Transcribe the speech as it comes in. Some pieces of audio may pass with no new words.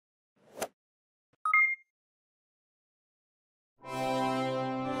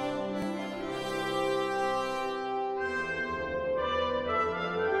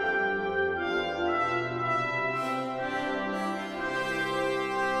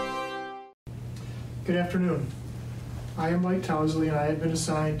Good afternoon. I am Mike Towsley, and I have been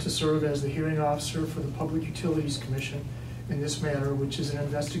assigned to serve as the hearing officer for the Public Utilities Commission in this matter, which is an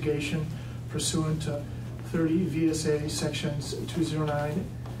investigation pursuant to 30 VSA sections 209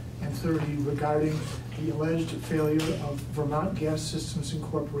 and 30 regarding the alleged failure of Vermont Gas Systems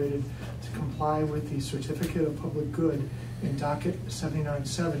Incorporated to comply with the Certificate of Public Good in docket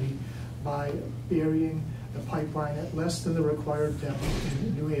 7970 by burying the pipeline at less than the required depth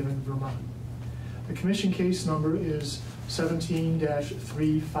in New Haven, Vermont. The commission case number is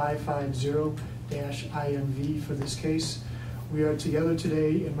 17-3550-IMV for this case. We are together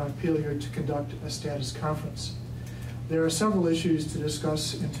today in Montpelier to conduct a status conference. There are several issues to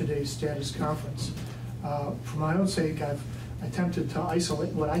discuss in today's status conference. For my own sake, I've attempted to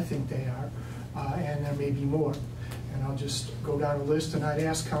isolate what I think they are, and there may be more. And I'll just go down a list, and I'd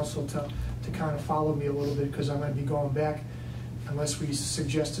ask council to kind of follow me a little bit, because I'm going to be going back, unless we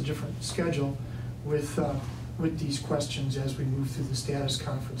suggest a different schedule, with these questions as we move through the status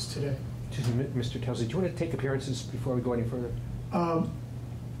conference today. Excuse me, Mr. Towsley, do you want to take appearances before we go any further?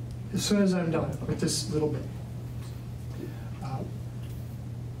 As soon as I'm done with this little bit.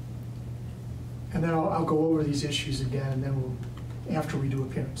 And then I'll go over these issues again, and then after we do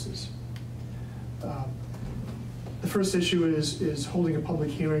appearances. The first issue is holding a public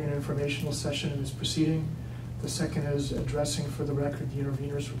hearing and informational session in this proceeding. The second is addressing for the record the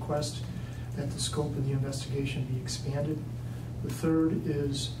intervener's request that the scope of the investigation be expanded. The third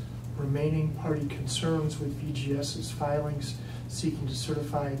is remaining party concerns with VGS's filings seeking to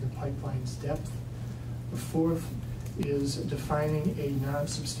certify the pipeline's depth. The fourth is defining a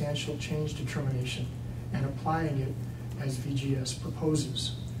non-substantial change determination and applying it as VGS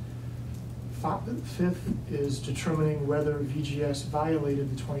proposes. Fifth is determining whether VGS violated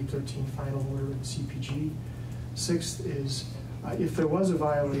the 2013 final order in CPG. Sixth is, if there was a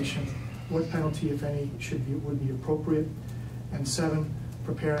violation, what penalty, if any, would be appropriate. And seven,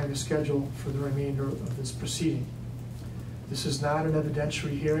 preparing a schedule for the remainder of this proceeding. This is not an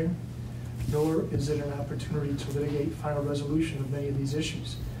evidentiary hearing, nor is it an opportunity to litigate final resolution of many of these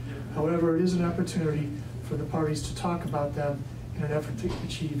issues. However, it is an opportunity for the parties to talk about them in an effort to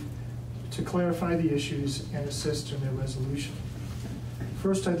clarify the issues and assist in their resolution.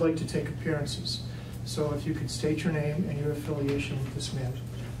 First, I'd like to take appearances. So if you could state your name and your affiliation with this matter.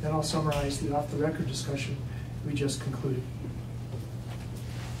 Then I'll summarize the off-the-record discussion we just concluded.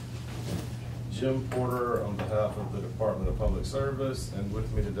 Jim Porter on behalf of the Department of Public Service, and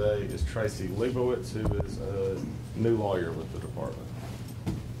with me today is Tracy Leibowitz, who is a new lawyer with the department.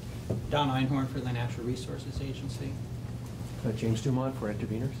 Don Einhorn for the Natural Resources Agency. James Dumont for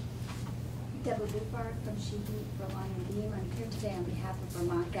interveners. Deborah Bufard from Sheehy for Line and Beam. I'm here today on behalf of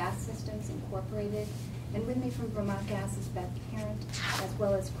Vermont Gas Systems Incorporated. And with me from Vermont Gas is Beth Parent, as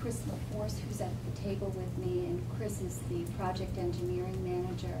well as Chris LaForce, who's at the table with me, and Chris is the project engineering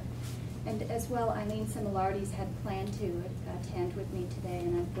manager. And as well, Eileen Similarities had planned to attend with me today,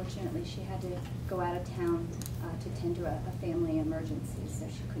 and unfortunately she had to go out of town to tend to a family emergency, so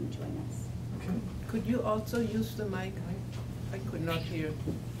she couldn't join us. Okay. Could you also use the mic? I could not hear.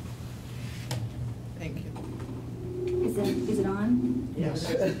 Thank you. Is it on? Yes.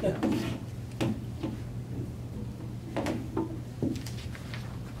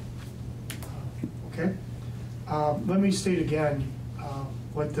 Okay. Let me state again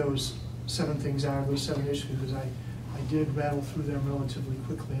what those 7 things are, those 7 issues, because I did rattle through them relatively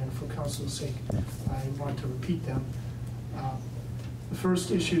quickly, and for council's sake, I want to repeat them. The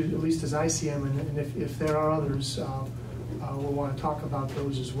first issue, at least as I see them, and if there are others, we'll want to talk about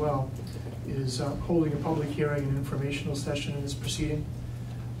those as well, is holding a public hearing and informational session in this proceeding.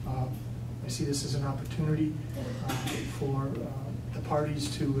 I see this as an opportunity for the parties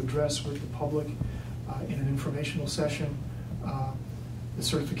to address with the public in an informational session the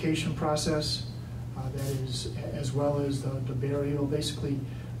certification process, that is, as well as the burial, basically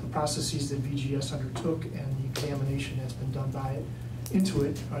the processes that VGS undertook and the examination that's been done by it into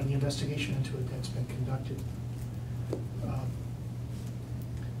it, or the investigation into it that's been conducted.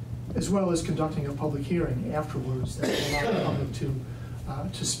 As well as conducting a public hearing afterwards that will allow the public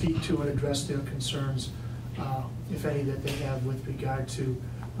to speak to and address their concerns, if any, that they have with regard to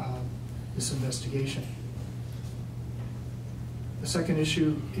this investigation. The second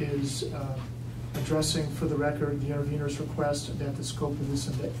issue is addressing for the record the intervener's request that the scope of this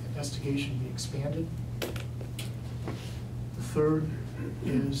investigation be expanded. The third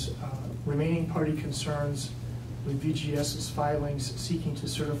is remaining party concerns with VGS's filings seeking to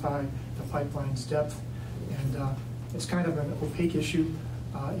certify the pipeline's depth. And it's kind of an opaque issue.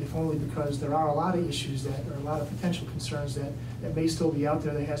 if only because there are a lot of issues that, or a lot of potential concerns that may still be out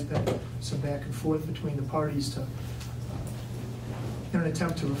there. There has been some back and forth between the parties to, in an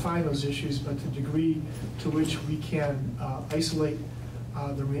attempt to refine those issues, but the degree to which we can isolate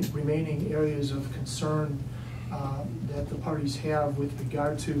the remaining areas of concern that the parties have with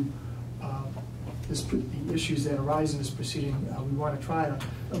regard to the issues that arise in this proceeding, we want to try to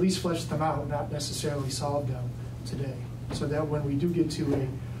at least flesh them out, not necessarily solve them today, so that when we do get to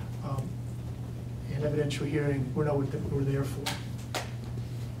an evidentiary hearing, we know what we're there for.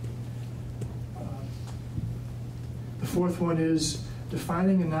 The fourth one is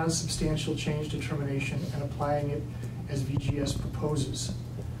defining a non-substantial change determination and applying it as VGS proposes.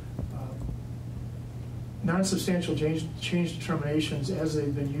 Non-substantial change determinations, as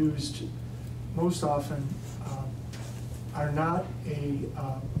they've been used most often, are not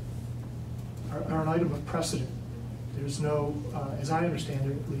are an item of precedent. There's no, as I understand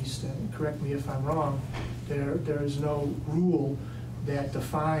it at least, and correct me if I'm wrong, there is no rule that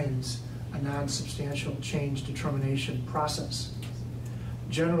defines a non-substantial change determination process.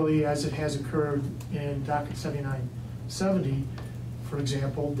 Generally, as it has occurred in Docket 7970, for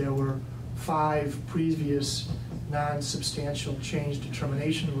example, there were 5 previous non-substantial change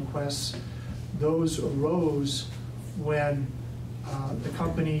determination requests. Those arose when the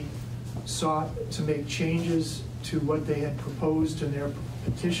company sought to make changes to what they had proposed in their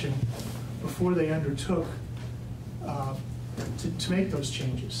petition before they undertook to make those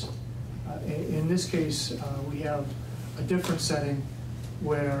changes. In this case, we have a different setting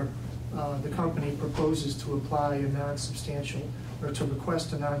where the company proposes to apply a non-substantial, or to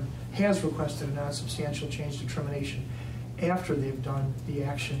request has requested a non-substantial change determination after they've done the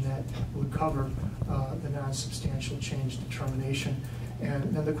action that would cover the non-substantial change determination.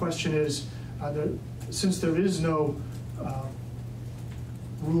 And then the question is, since there is no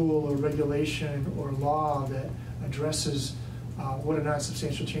rule or regulation or law that addresses what a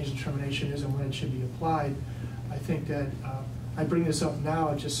non-substantial change determination is and when it should be applied, I think that I bring this up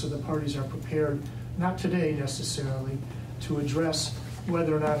now just so the parties are prepared, not today necessarily, to address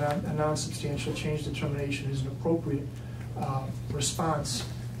whether or not a non-substantial change determination is an appropriate response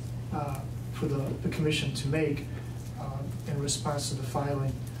for the commission to make in response to the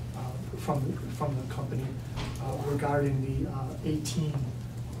filing from the company regarding the 18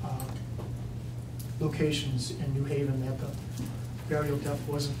 locations in New Haven that the burial depth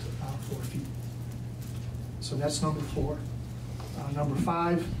wasn't 4 feet. So that's number 4. Number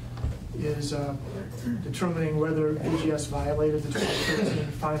 5 is determining whether VGS violated the 2013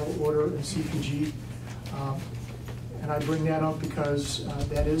 final order in CPG. And I bring that up because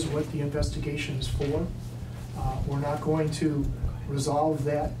that is what the investigation is for. We're not going to resolve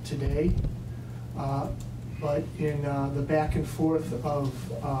that today, but in the back and forth of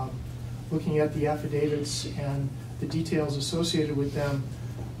looking at the affidavits and the details associated with them,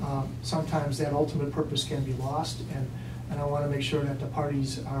 sometimes that ultimate purpose can be lost, and I want to make sure that the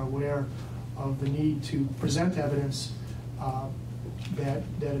parties are aware of the need to present evidence that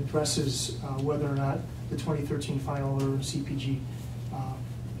addresses whether or not the 2013 final order of CPG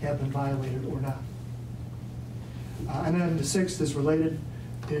have been violated or not. And then the 6th is related,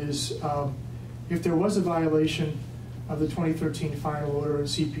 is if there was a violation of the 2013 final order of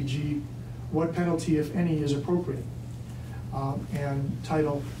CPG, what penalty, if any, is appropriate? And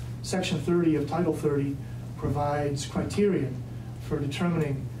Section 30 of Title 30 provides criterion for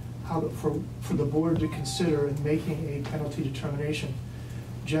determining how for the board to consider in making a penalty determination.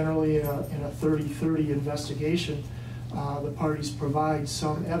 Generally, in a 30-30 investigation, the parties provide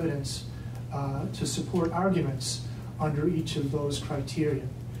some evidence to support arguments under each of those criteria.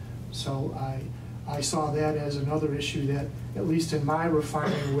 So I saw that as another issue that, at least in my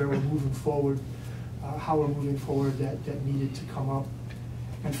refining where we're moving forward, how we're moving forward, that needed to come up.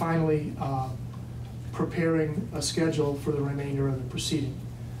 And finally, preparing a schedule for the remainder of the proceeding.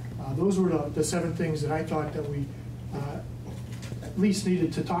 Those were the 7 things that I thought that we at least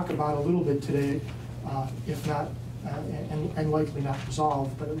needed to talk about a little bit today, if not, and likely not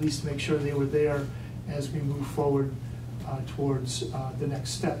resolved, but at least make sure they were there as we move forward towards the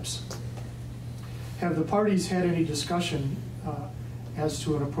next steps. Have the parties had any discussion as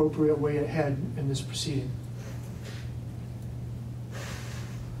to an appropriate way ahead in this proceeding?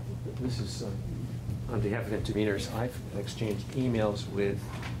 This is on behalf of interveners. I've exchanged emails with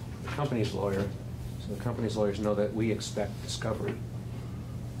the company's lawyer, so the company's lawyers know that we expect discovery.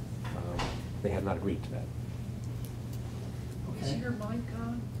 They have not agreed to that. Is your mic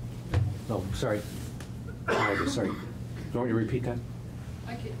on? Oh, sorry. Sorry. Do you want me to repeat that?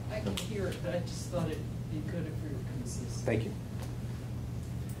 I can hear it, but I just thought it'd be good if we were consistent. Thank you.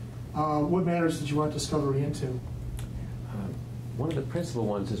 What matters did you want discovery into? One of the principal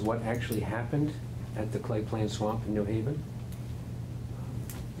ones is what actually happened at the Clay Plain Swamp in New Haven.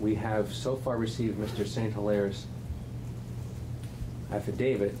 We have so far received Mr. St. Hilaire's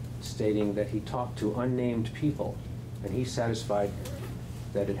affidavit stating that he talked to unnamed people, and he's satisfied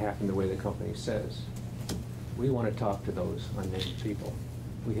that it happened the way the company says. We want to talk to those unnamed people.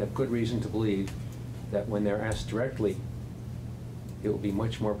 We have good reason to believe that when they're asked directly, it will be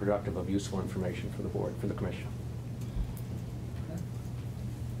much more productive of useful information for the board, for the commission.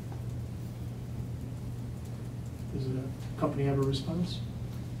 Does the company have a response?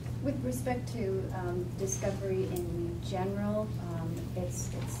 With respect to discovery in general, it's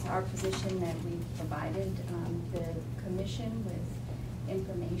our position that we've provided the commission with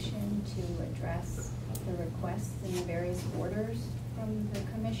information to address the requests in the various orders from the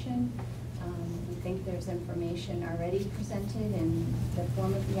commission. We think there's information already presented in the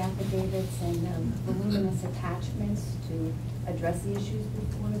form of the affidavits and voluminous attachments to address the issues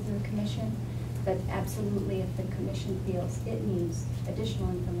before the commission. But absolutely, if the commission feels it needs additional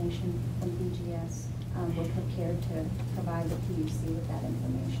information from BGS, we're prepared to provide the PUC with that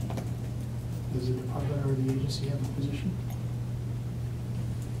information. Does the department or the agency have a position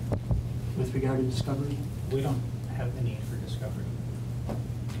with regard to discovery? We don't have the need for discovery.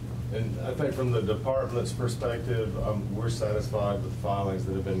 And I think from the department's perspective, we're satisfied with the filings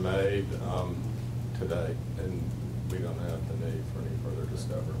that have been made today, and we don't have the need for any further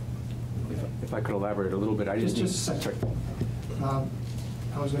discovery. If I could elaborate a little bit, I just a second.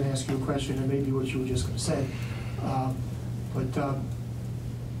 I was going to ask you a question, and maybe what you were just going to say.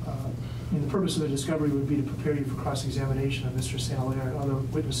 The purpose of the discovery would be to prepare you for cross-examination of Mr. St. Hilaire and other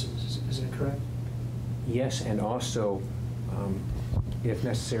witnesses. Is that correct? Yes, and also, if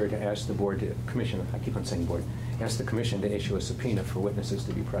necessary, to ask the board, commission, I keep on saying board, ask the commission to issue a subpoena for witnesses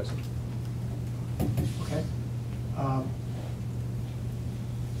to be present. Okay.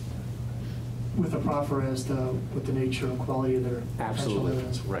 With a proffer as to what the nature and quality of their potential Absolutely,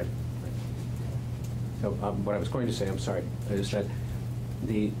 evidence. right. So what I was going to say, I'm sorry, is that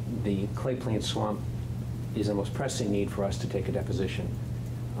the Clay Plain Swamp is the most pressing need for us to take a deposition.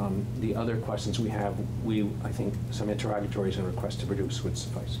 The other questions we have, I think some interrogatories and requests to produce would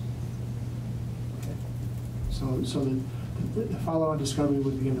suffice. Okay. So the follow-on discovery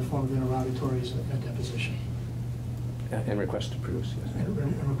would be in the form of interrogatories and a deposition. And requests to produce, yes.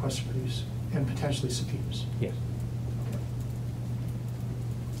 And requests to produce, and potentially subpoenas. Yes.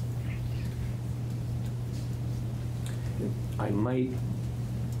 Okay.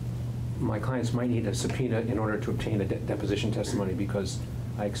 My clients might need a subpoena in order to obtain a deposition testimony, because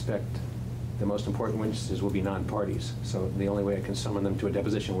I expect the most important witnesses will be non-parties. So the only way I can summon them to a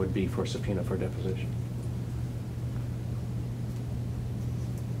deposition would be for subpoena for deposition.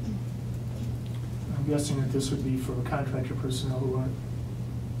 I'm guessing that this would be for contractor personnel who aren't.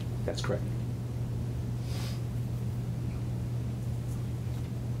 That's correct.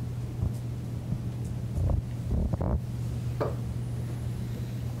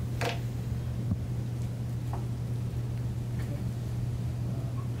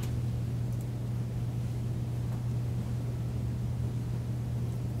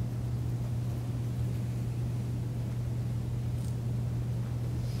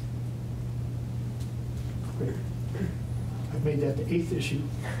 I've made that the 8th issue.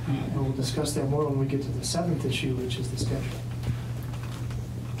 We'll discuss that more when we get to the 7th issue, which is the schedule.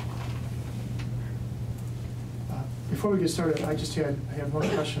 Before we get started, I have one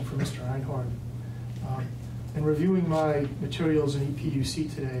question for Mr. Einhorn. In reviewing my materials in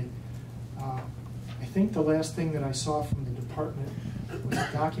EPUC today, I think the last thing that I saw from the department was a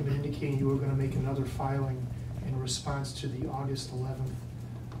document indicating you were going to make another filing in response to the August 11th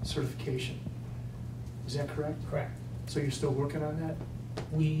certification. Is that correct? Correct. So you're still working on that?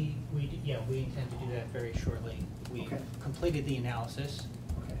 We intend to do that very shortly. We Okay. completed the analysis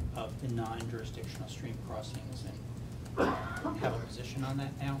Okay. of the non-jurisdictional stream crossings and have a position on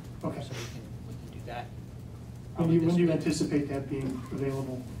that now. Okay. So we can do that. When do you This week. anticipate that being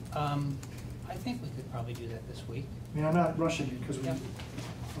available? I think we could probably do that this week. I mean, I'm not rushing it because we. Yep.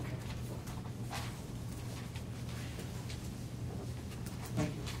 Okay. Thank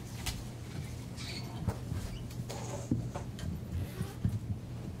you.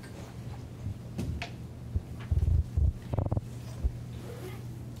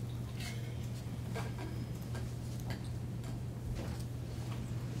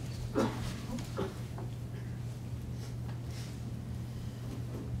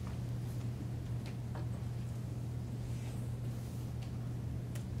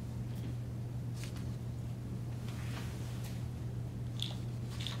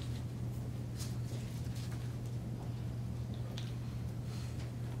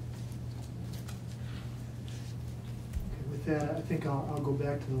 with that, I think I'll go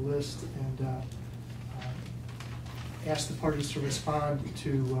back to the list and ask the parties to respond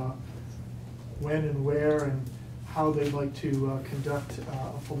to when and where and how they'd like to conduct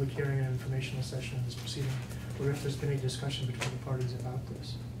a public hearing and informational session in this proceeding, or if there's been any discussion between the parties about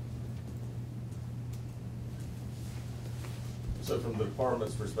this. So from the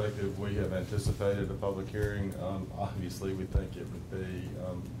department's perspective, we have anticipated a public hearing. Obviously, we think it would be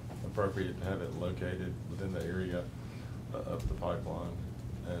appropriate to have it located within the area of the pipeline.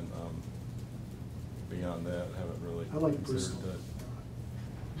 And beyond that, haven't really I like considered Bristol. that.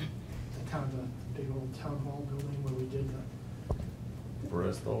 The big old town hall building where we did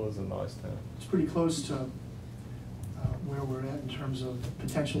Bristol is a nice town. it's pretty close to where we're at in terms of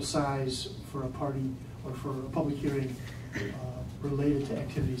potential size for a party or for a public hearing related to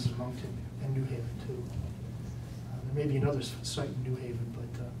activities in Moncton and New Haven too. There may be another site in New Haven,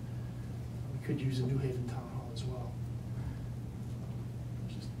 but we could use a New Haven town hall as well.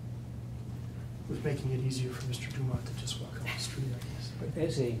 Just with making it easier for Mr. Dumont to just walk up the street, I guess. But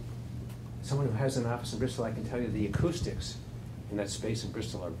as someone who has an office in Bristol, I can tell you the acoustics in that space in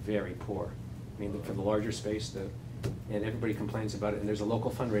Bristol are very poor. I mean, for the larger space, and everybody complains about it, and there's a local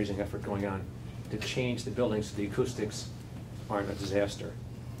fundraising effort going on to change the building so the acoustics aren't a disaster.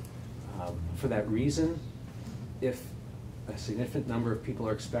 For that reason, if a significant number of people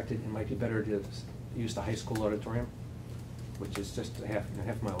are expected, it might be better to use the high school auditorium, which is just a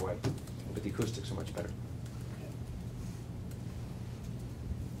half mile away, but the acoustics are much better.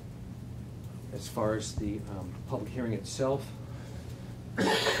 As far as the public hearing itself,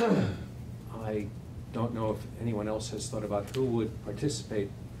 I don't know if anyone else has thought about who would participate,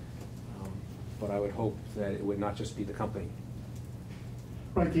 but I would hope that it would not just be the company.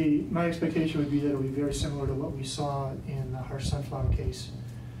 Right, my expectation would be that it would be very similar to what we saw in the Harsh Sunflower case,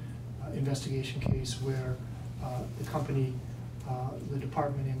 investigation case, where the company, the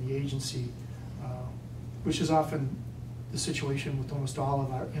department, and the agency, which is often the situation with almost all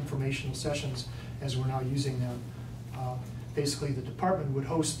of our informational sessions as we're now using them. Basically, the department would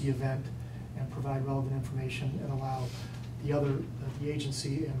host the event and provide relevant information and allow the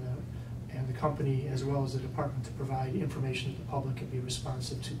agency and the company, as well as the department, to provide information to the public and be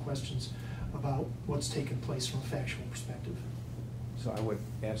responsive to questions about what's taken place from a factual perspective. So I would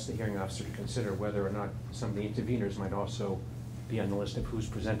ask the hearing officer to consider whether or not some of the interveners might also be on the list of who's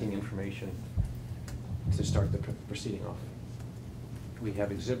presenting information to start the proceeding off. We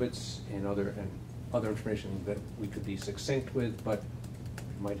have exhibits and other information that we could be succinct with, but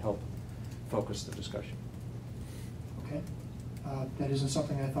it might help focus the discussion. Okay, that isn't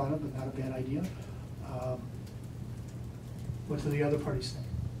something I thought of, but not a bad idea. What do the other parties think?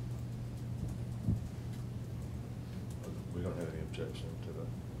 We don't have any objection to that.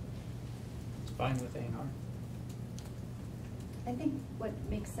 It's fine with A&R. I think what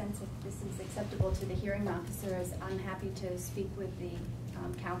makes sense, if this is acceptable to the hearing officer, is I'm happy to speak with the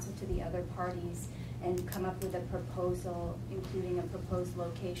counsel to the other parties and come up with a proposal, including a proposed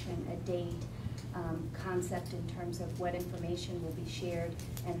location, a date, concept in terms of what information will be shared,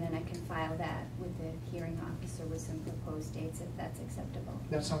 and then I can file that with the hearing officer with some proposed dates, if that's acceptable.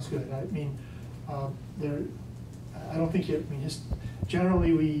 That sounds good. I mean, I don't think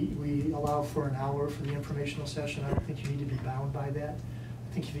generally we allow for an hour for the informational session. I don't think you need to be bound by that.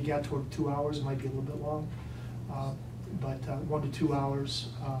 I think if you got toward 2 hours, it might be a little bit long, but 1 to 2 hours,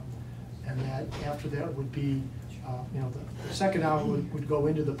 and that after that would be, the second hour would go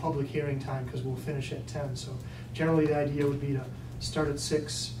into the public hearing time because we'll finish at 10. So generally the idea would be to start at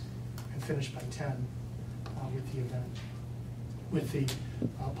 6 and finish by 10 with the event, with the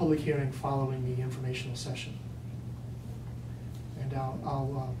public hearing following the informational session. And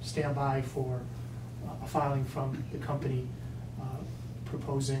I'll stand by for a filing from the company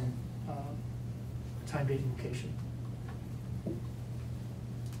proposing time, date, and location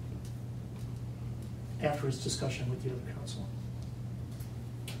after its discussion with the other council.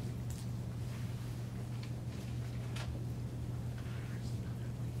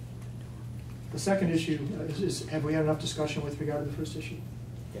 The second issue is have we had enough discussion with regard to the first issue?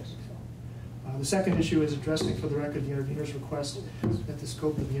 Yes. The second issue is addressing for the record the intervener's request that the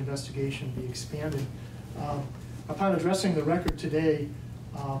scope of the investigation be expanded. Upon addressing the record today,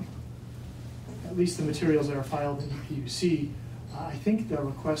 at least the materials that are filed in the PUC, I think the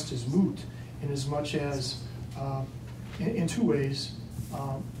request is moot in as much as, in two ways,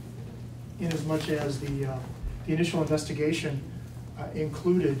 in as much as the initial investigation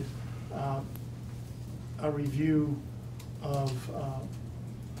included a review of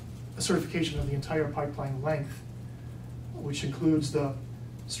a certification of the entire pipeline length, which includes the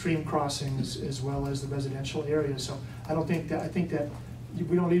stream crossings as well as the residential area. So I think that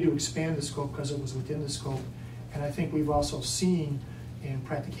we don't need to expand the scope because it was within the scope. And I think we've also seen in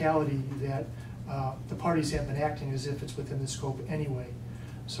practicality that the parties have been acting as if it's within the scope anyway.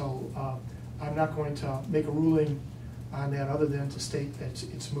 So I'm not going to make a ruling on that other than to state that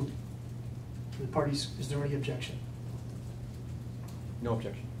it's moot. The parties, is there any objection? No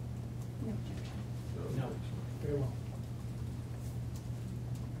objection. No objection. No. Very well.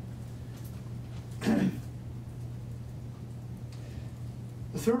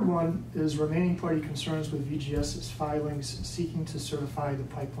 The third one is remaining party concerns with VGS's filings seeking to certify the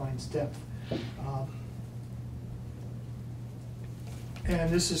pipeline's depth. And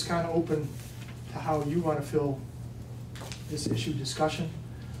this is kind of open to how you want to fill this issue discussion.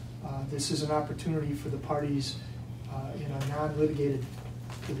 This is an opportunity for the parties in a non-litigated,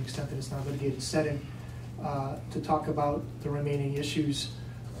 to the extent that it's not litigated setting, to talk about the remaining issues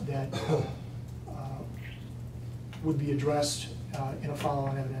that would be addressed in a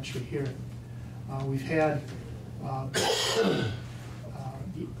follow-on evidentiary hearing. We've had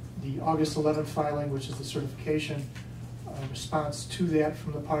the August 11th filing, which is the certification, response to that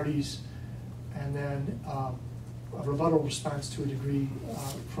from the parties, and then a rebuttal response to a degree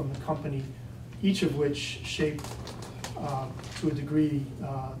from the company, each of which shaped to a degree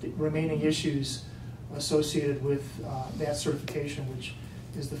the remaining issues associated with that certification, which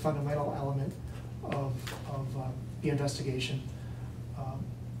is the fundamental element of the investigation.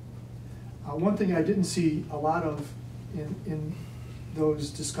 One thing I didn't see a lot of in those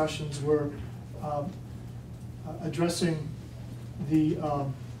discussions were addressing the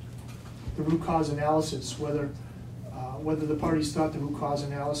root cause analysis, whether the parties thought the root cause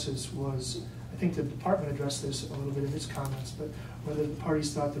analysis was, I think the department addressed this a little bit in its comments, but whether the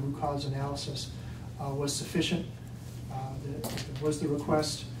parties thought the root cause analysis was sufficient. There was the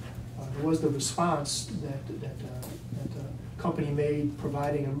request, there was the response that the company made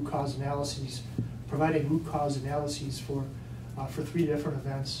providing root cause analyses for 3 different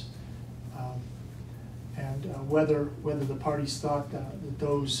events, and whether the parties thought that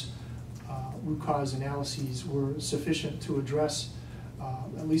those root cause analyses were sufficient to address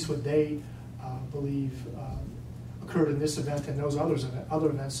at least what they believe occurred in this event and those other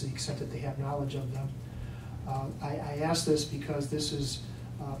events to the extent that they have knowledge of them. I ask this because this is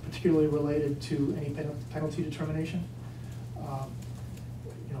particularly related to any penalty determination.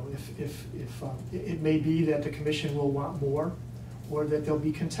 If it may be that the commission will want more, or that they'll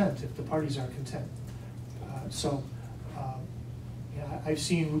be content if the parties are content. I've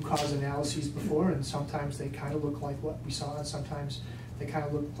seen root cause analyses before, and sometimes they kind of look like what we saw, and sometimes they kind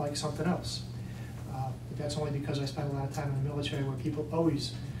of look like something else. But that's only because I spent a lot of time in the military, where people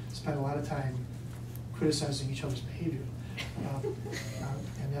always spend a lot of time criticizing each other's behavior.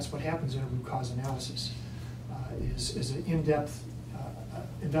 And that's what happens in a root cause analysis, is an in-depth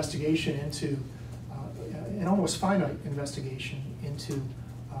investigation into, an almost finite investigation into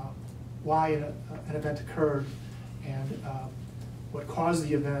why an event occurred, and what caused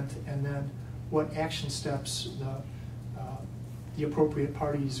the event, and then what action steps the appropriate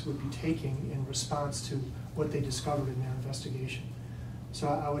parties would be taking in response to what they discovered in their investigation. So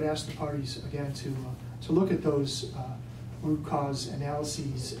I would ask the parties again to look at those root cause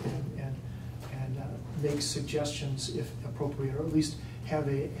analyses and make suggestions if appropriate, or at least have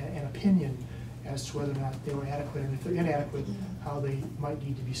an opinion as to whether or not they were adequate, and if they're inadequate, how they might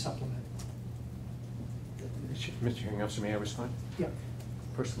need to be supplemented. Mr. Hearing Officer, may I respond? Yeah.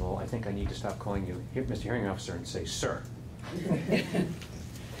 First of all, I think I need to stop calling you Mr. Hearing Officer and say sir.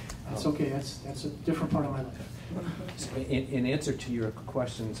 That's okay. That's a different part of my life. In answer to your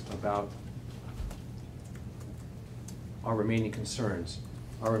questions about our remaining concerns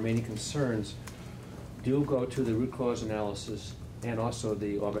do go to the root cause analysis and also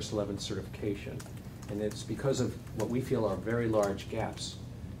the August 11th certification. And it's because of what we feel are very large gaps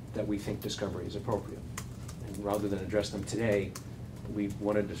that we think discovery is appropriate. And rather than address them today, we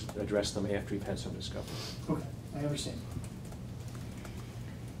wanted to address them after we've had some discovery. Okay, I understand.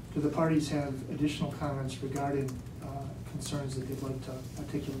 Do the parties have additional comments regarding concerns that they'd like to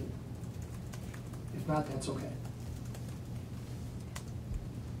articulate? If not, that's okay.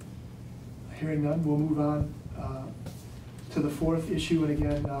 Hearing none, we'll move on to the 4th issue. And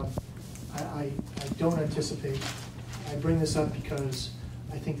again, I don't anticipate, I bring this up because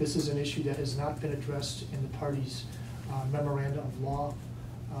I think this is an issue that has not been addressed in the parties' memoranda of law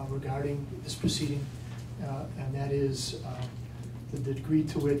regarding this proceeding, and that is the degree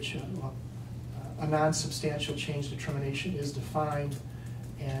to which a non-substantial change determination is defined,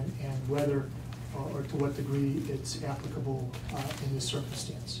 and whether or to what degree it's applicable in this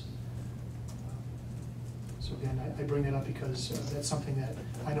circumstance. So again, I bring that up because that's something that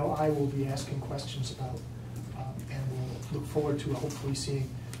I know I will be asking questions about, and we'll look forward to hopefully seeing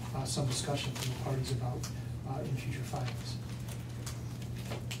some discussion from the parties about in future filings.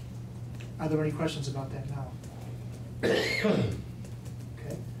 Are there any questions about that now? Okay.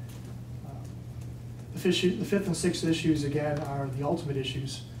 The fifth and sixth issues, again, are the ultimate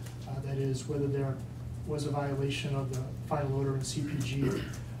issues. That is, whether there was a violation of the final order in CPG,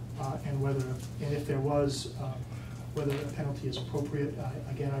 and if there was, whether a penalty is appropriate.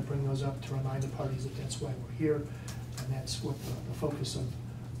 Again, I bring those up to remind the parties that that's why we're here, and that's what the focus of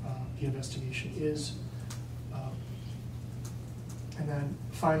the investigation is. And then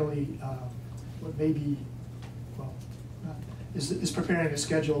finally, what may be, well, is preparing a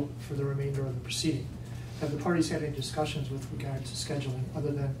schedule for the remainder of the proceeding. Have the parties had any discussions with regard to scheduling,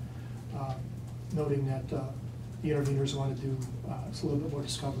 other than noting that the interveners want to do a little bit more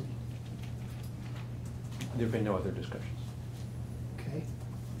discovery? There have been no other discussions. Okay.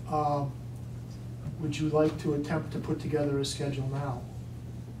 Would you like to attempt to put together a schedule now?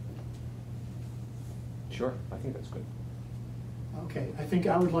 Sure, I think that's good. Okay, I think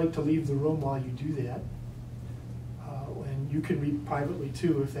I would like to leave the room while you do that. And you can read privately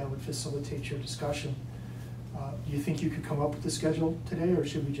too, if that would facilitate your discussion. Do you think you could come up with the schedule today, or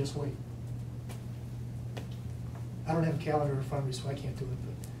should we just wait? I don't have a calendar in front of me, so I can't do it.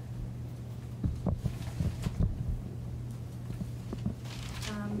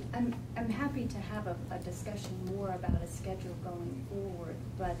 But I'm happy to have a discussion more about a schedule going forward,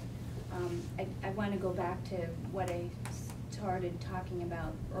 but I want to go back to what I started talking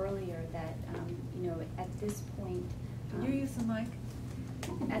about earlier, that you know, at this point, Can you use the mic?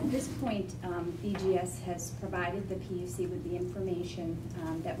 at this point, BGS has provided the PUC with the information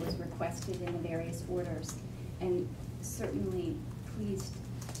that was requested in the various orders, and certainly pleased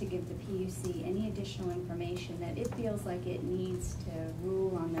to give the PUC any additional information that it feels like it needs to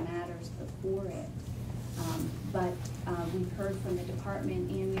rule on the matters before it. But we've heard from the department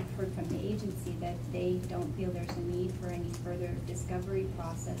and we've heard from the agency that they don't feel there's a need for any further discovery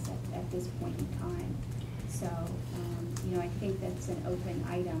process at this point in time. So, you know, I think that's an open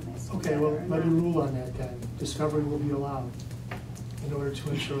item as to okay, whether well, or let me not. rule on that then. Discovery will be allowed in order to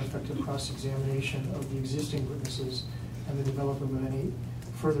ensure effective cross-examination of the existing witnesses and the development of any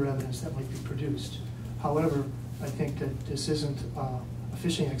further evidence that might be produced. However, I think that this isn't a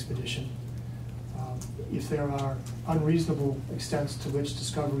fishing expedition. If there are unreasonable extents to which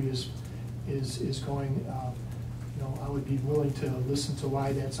discovery is going, you know, I would be willing to listen to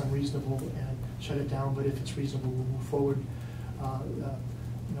why that's unreasonable and shut it down. But if it's reasonable, we'll move forward.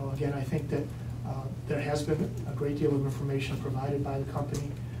 You know, again, I think that there has been a great deal of information provided by the company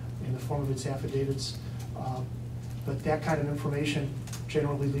in the form of its affidavits, but that kind of information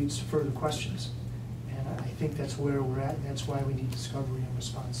generally leads to further questions. And I think that's where we're at, and that's why we need discovery in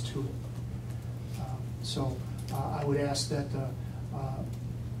response to it. So I would ask that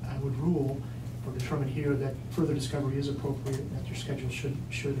I would rule or determine here that further discovery is appropriate and that your schedule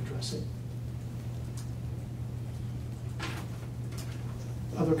should address it.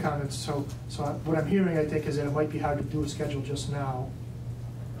 Other comments? So what I'm hearing, I think, is that it might be hard to do a schedule just now.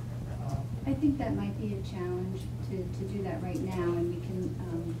 I think that might be a challenge to do that right now, and we can.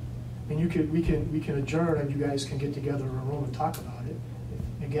 And we can adjourn, and you guys can get together in a room and talk about it.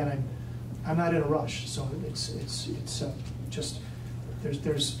 Again, I'm not in a rush, so it's just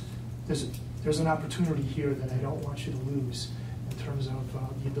there's an opportunity here that I don't want you to lose in terms of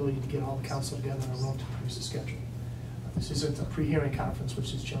the ability to get all the council together in a room to produce a schedule. This isn't a pre-hearing conference,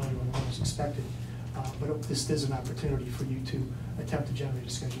 which is generally what is expected, but this is an opportunity for you to attempt to generate a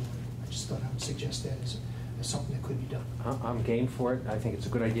schedule. I just thought I would suggest that as something that could be done. I'm game for it. I think it's a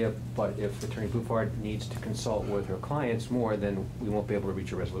good idea, but if Attorney Bouffard needs to consult with her clients more, then we won't be able to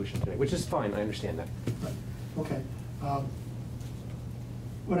reach a resolution today, which is fine. I understand that. Right. Okay.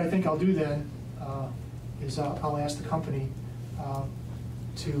 What I think I'll do then is I'll ask the company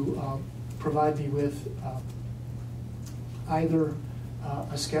to provide me with either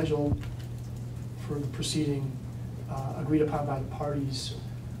a schedule for the proceeding agreed upon by the parties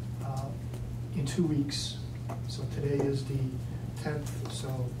in 2 weeks. So today is the 10th, so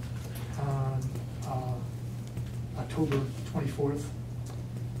on October 24th,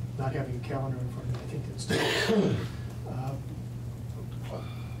 not having a calendar in front of me, I think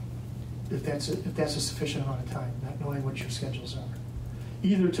that's if that's a sufficient amount of time, not knowing what your schedules are.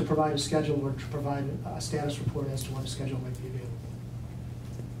 Either to provide a schedule or to provide a status report as to when a schedule might be available.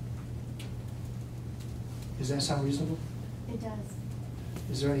 Does that sound reasonable? It does.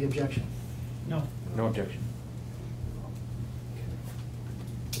 Is there any objection? No. No objection.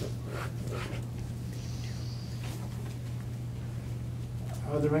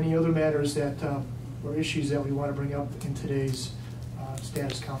 Are there any other matters that, or issues that we want to bring up in today's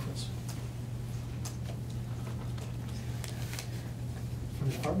status conference? From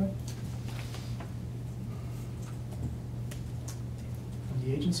the department? From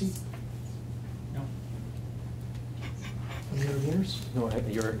the agency? No. From the interveners? No,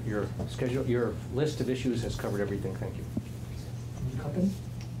 your schedule, your list of issues has covered everything, thank you. From the company?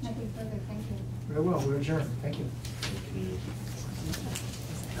 Nothing further, thank you. Very well, we're adjourned. Thank you.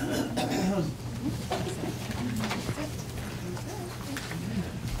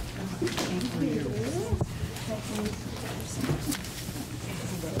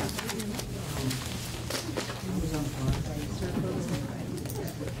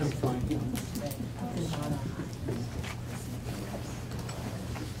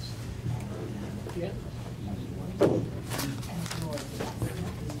 Yeah.